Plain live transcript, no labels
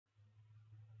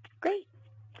Great.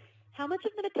 How much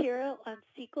of the material on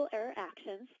SQL error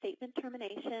actions, statement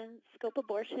termination, scope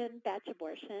abortion, batch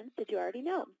abortion did you already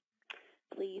know?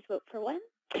 Please vote for 1.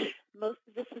 Most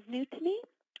of this was new to me.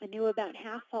 I knew about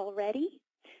half already.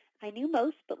 I knew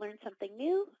most but learned something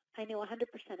new. I knew 100%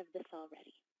 of this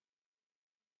already.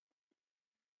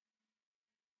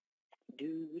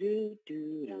 Do, do,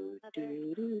 do,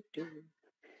 do, do, do.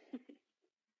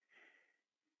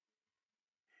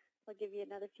 I'll give you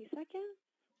another few seconds.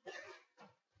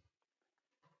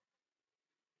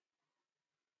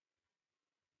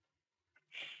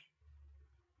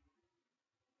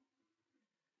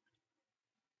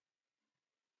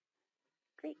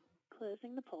 Great.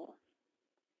 Closing the poll.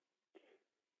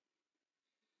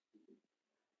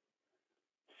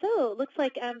 So it looks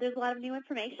like there's a lot of new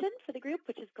information for the group,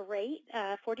 which is great.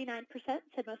 49%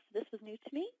 said most of this was new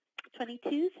to me.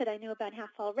 22 said I knew about half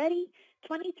already.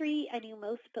 23, I knew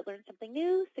most but learned something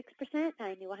new. 6%,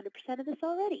 I knew 100% of this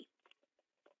already.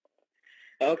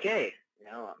 Okay.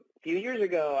 Now, a few years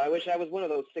ago, I wish I was one of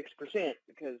those 6%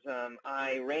 because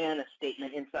I ran a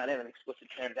statement inside of an explicit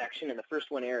transaction, and the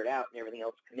first one errored out and everything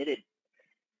else committed.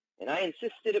 And I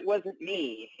insisted it wasn't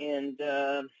me. And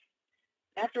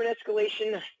after an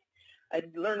escalation, I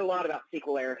learned a lot about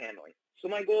SQL error handling. So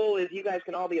my goal is you guys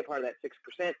can all be a part of that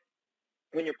 6%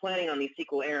 when you're planning on these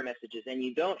SQL error messages, and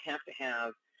you don't have to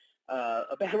have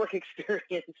a bad work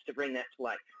experience to bring that to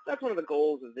life. That's one of the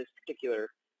goals of this particular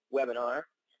webinar.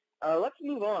 Let's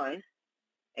move on.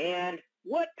 And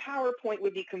what PowerPoint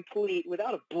would be complete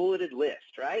without a bulleted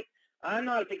list, right? I'm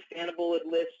not a big fan of bullet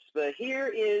lists, but here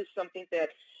is something that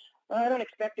I don't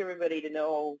expect everybody to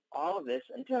know all of this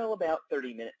until about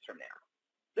 30 minutes from now.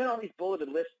 Then all these bulleted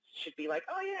lists should be like,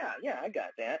 oh, yeah, I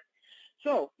got that.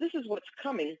 So this is what's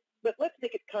coming, but let's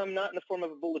make it come not in the form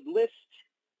of a bulleted list,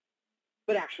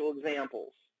 but actual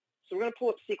examples. So we're going to pull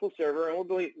up SQL Server, and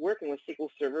we'll be working with SQL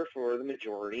Server for the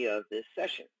majority of this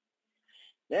session.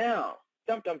 Now,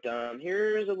 dum-dum-dum,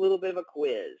 here's a little bit of a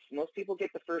quiz. Most people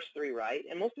get the first 3 right,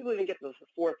 and most people even get the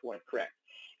 4th one correct.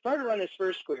 If I were to run this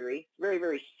first query, very,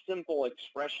 very simple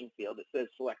expression field. It says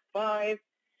select 5,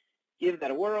 give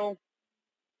that a whirl.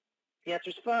 The answer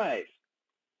is 5.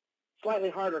 Slightly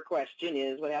harder question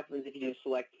is what happens if you do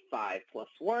select 5 plus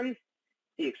 1?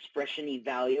 The expression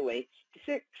evaluates to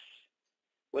 6.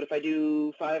 What if I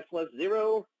do 5 plus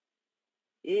 0?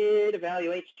 It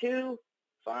evaluates to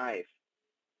 5.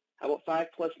 How about 5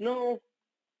 plus null?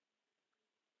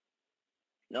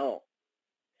 No.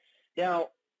 Now,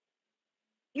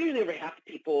 usually over half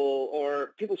the people,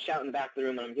 or people shout in the back of the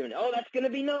room when I'm giving, oh, that's going to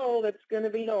be null, that's going to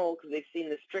be null, because they've seen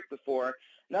this trick before.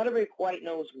 Not everybody quite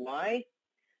knows why.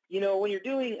 You know, when you're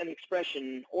doing an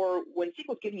expression, or when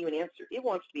SQL's giving you an answer, it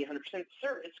wants to be 100%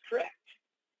 certain it's correct.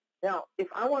 Now, if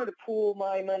I wanted to pool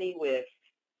my money with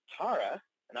Tara,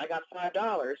 and I got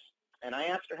 $5, and I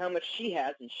asked her how much she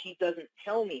has, and she doesn't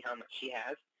tell me how much she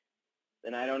has,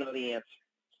 then I don't know the answer.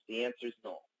 The answer is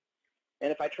null.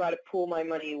 And if I try to pool my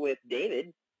money with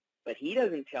David, but he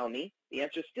doesn't tell me, the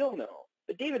answer is still null.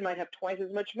 But David might have twice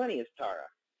as much money as Tara.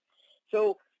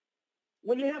 So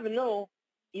when you have a null,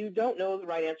 you don't know the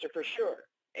right answer for sure.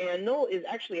 And null is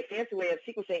actually a fancy way of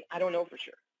SQL saying, I don't know for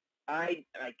sure. I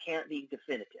can't be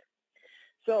definitive.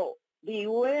 So be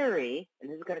wary, and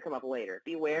this is going to come up later,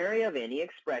 be wary of any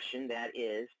expression that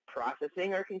is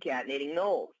processing or concatenating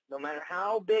nulls. No matter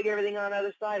how big everything on the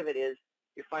other side of it is,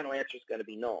 your final answer is going to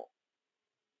be null.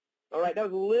 All right, that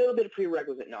was a little bit of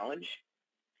prerequisite knowledge.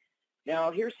 Now,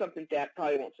 here's something that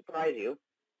probably won't surprise you.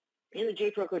 In the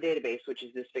JProco database, which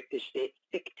is this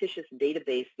fictitious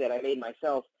database that I made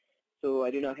myself, so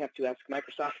I do not have to ask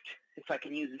Microsoft if I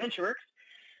can use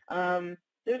VentureWorks,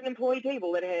 there's an employee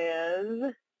table that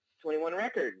has 21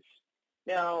 records.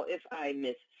 Now, if I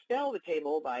misspell the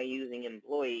table by using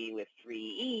employee with 3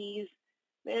 E's,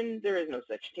 then there is no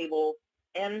such table,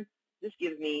 and this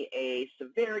gives me a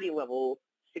severity level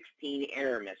 16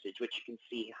 error message, which you can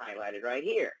see highlighted right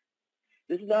here.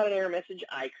 This is not an error message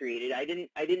I created. I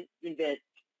didn't invent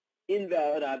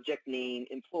invalid object name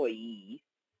employee.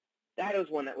 That was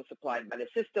one that was supplied by the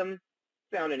system,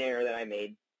 found an error that I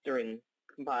made during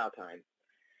compile time.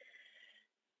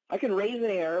 I can raise an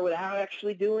error without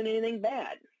actually doing anything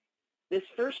bad. This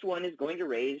first one is going to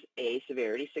raise a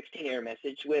severity 16 error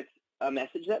message with a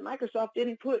message that Microsoft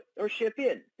didn't put or ship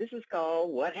in. This is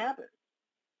called what happened.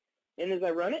 And as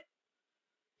I run it,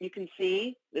 you can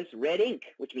see this red ink,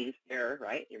 which means error,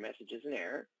 right? Your message is an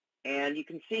error. And you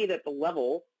can see that the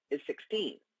level is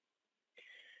 16.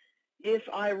 If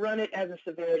I run it as a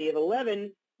severity of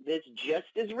 11, it's just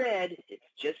as red, it's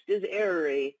just as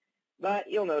error-y, but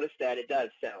you'll notice that it does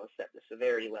tell us that the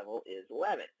severity level is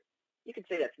 11. You could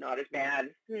say that's not as bad.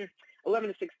 11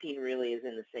 to 16 really is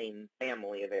in the same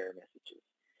family of error messages.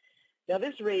 Now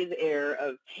this raise error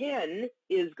of 10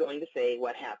 is going to say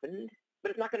what happened,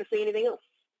 but it's not going to say anything else.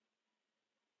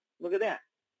 Look at that.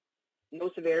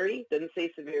 No severity, doesn't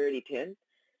say severity 10.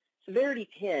 Severity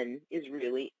 10 is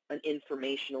really an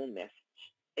informational message.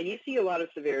 And you see a lot of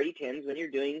severity 10s when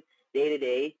you're doing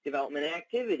day-to-day development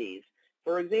activities.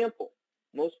 For example,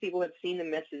 most people have seen the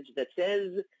message that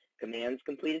says, commands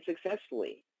completed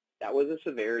successfully. That was a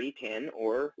severity 10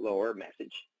 or lower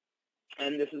message.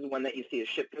 And this is one that you see is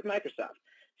shipped with Microsoft.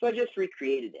 So I just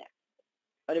recreated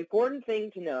that. An important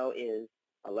thing to know is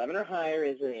 11 or higher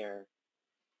is an error.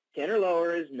 10 or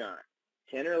lower is not.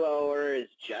 10 or lower is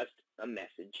just a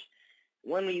message.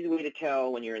 One easy way to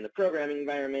tell when you're in the programming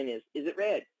environment is it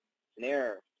red? It's an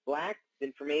error. Black? It's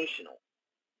informational.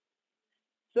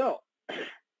 So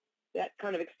that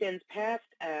kind of extends past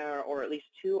our, or at least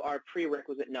to our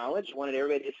prerequisite knowledge. I wanted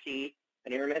everybody to see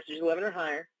an error message 11 or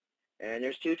higher. And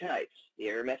there's two types, the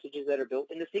error messages that are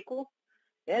built into SQL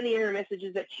and the error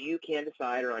messages that you can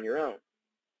decide are on your own.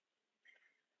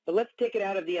 But let's take it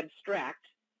out of the abstract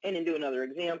and into another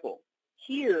example.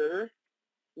 Here,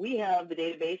 we have the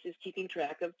database is keeping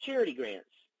track of charity grants.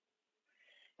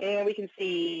 And we can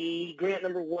see grant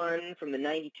number 1 from the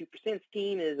 92%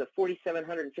 team is a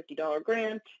 $4,750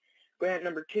 grant. Grant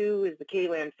number 2 is the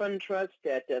K-Land Fund Trust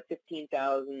at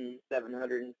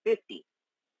 $15,750.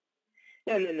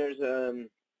 And then there's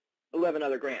 11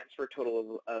 other grants for a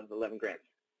total of 11 grants.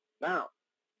 Now,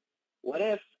 what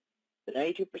if the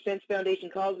 92% foundation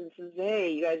calls and says,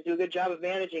 hey, you guys do a good job of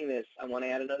managing this. I want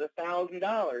to add another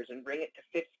 $1,000 and bring it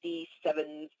to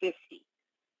 $5,750.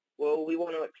 Well, we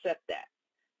want to accept that.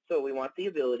 So we want the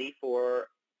ability for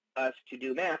us to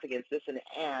do math against this and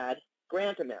add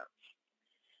grant amounts.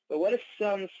 But what if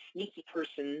some sneaky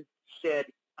person said,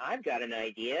 I've got an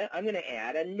idea. I'm going to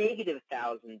add a negative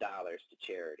 $1,000 to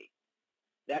charity.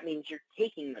 That means you're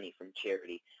taking money from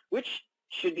charity, which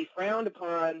should be frowned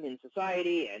upon in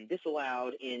society and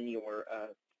disallowed in your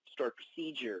stored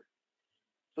procedure.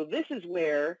 So this is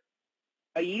where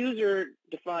a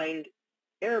user-defined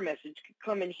error message could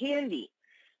come in handy,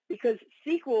 because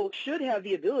SQL should have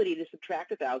the ability to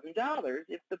subtract $1,000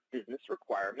 if the business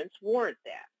requirements warrant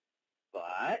that.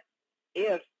 But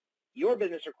if your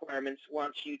business requirements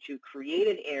want you to create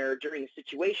an error during a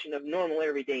situation of normal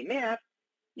everyday math,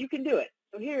 you can do it.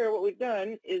 So here what we've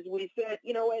done is we said,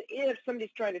 you know what, if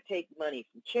somebody's trying to take money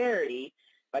from charity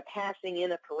by passing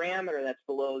in a parameter that's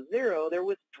below 0, they're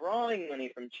withdrawing money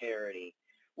from charity.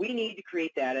 We need to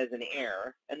create that as an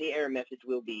error, and the error message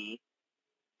will be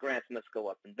grants must go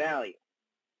up in value.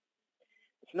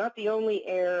 It's not the only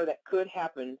error that could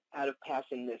happen out of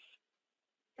passing this,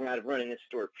 or out of running this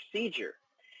stored procedure.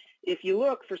 If you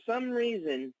look, for some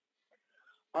reason,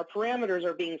 our parameters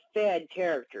are being fed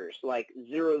characters like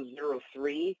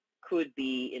 003 could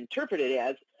be interpreted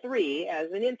as 3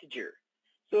 as an integer.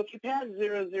 So if you pass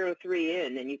 003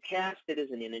 in and you cast it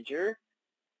as an integer,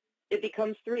 it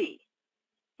becomes 3.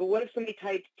 But what if somebody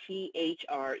typed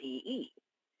THREE?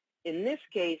 In this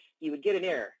case, you would get an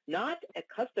error. Not a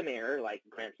custom error like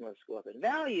grants must go up in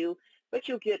value, but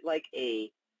you'll get like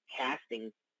a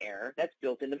casting error that's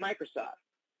built into Microsoft.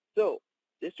 So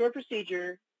this stored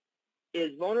procedure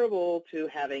is vulnerable to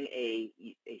having a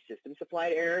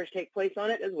system-supplied error take place on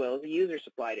it, as well as a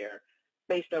user-supplied error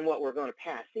based on what we're going to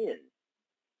pass in.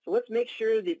 So let's make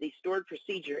sure that the stored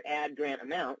procedure add grant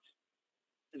amounts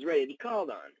is ready to be called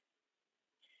on.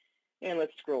 And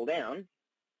let's scroll down.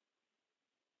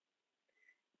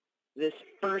 This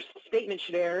first statement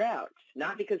should error out,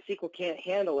 not because SQL can't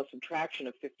handle a subtraction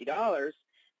of $50.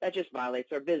 That just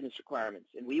violates our business requirements,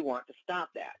 and we want to stop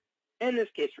that. In this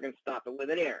case, we're going to stop it with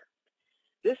an error.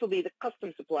 This will be the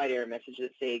custom supplied error message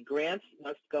that say grants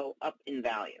must go up in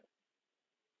value.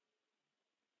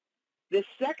 This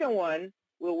second one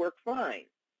will work fine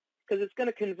because it's going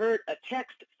to convert a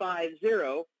text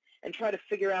 50 and try to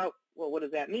figure out, well, what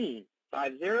does that mean?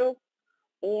 50?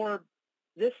 Or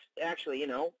this actually, you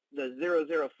know, the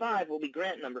 005 will be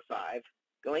grant number 5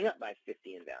 going up by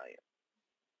 50 in value.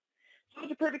 So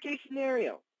it's a perfect case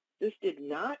scenario. This did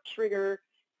not trigger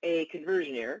a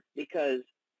conversion error because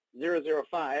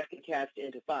 005 can cast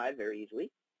into 5 very easily.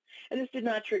 And this did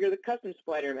not trigger the custom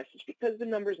supplied error message because the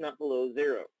number is not below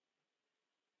 0.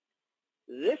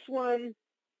 This one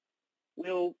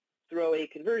will throw a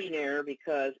conversion error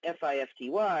because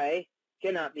FIFTY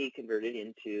cannot be converted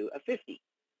into a 50.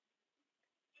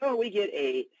 So we get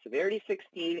a severity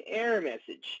 16 error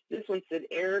message. This one said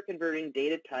error converting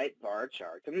data type var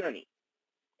char to money.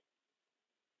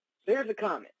 So here's the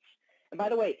comments. And by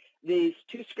the way, these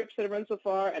 2 scripts that have run so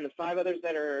far and the 5 others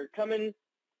that are coming,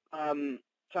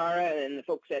 Tara and the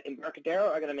folks at Embarcadero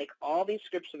are going to make all these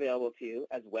scripts available to you,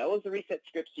 as well as the reset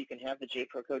scripts so you can have the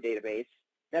JProCode database.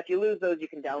 Now, if you lose those, you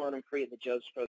can download them free at the Joe's Pro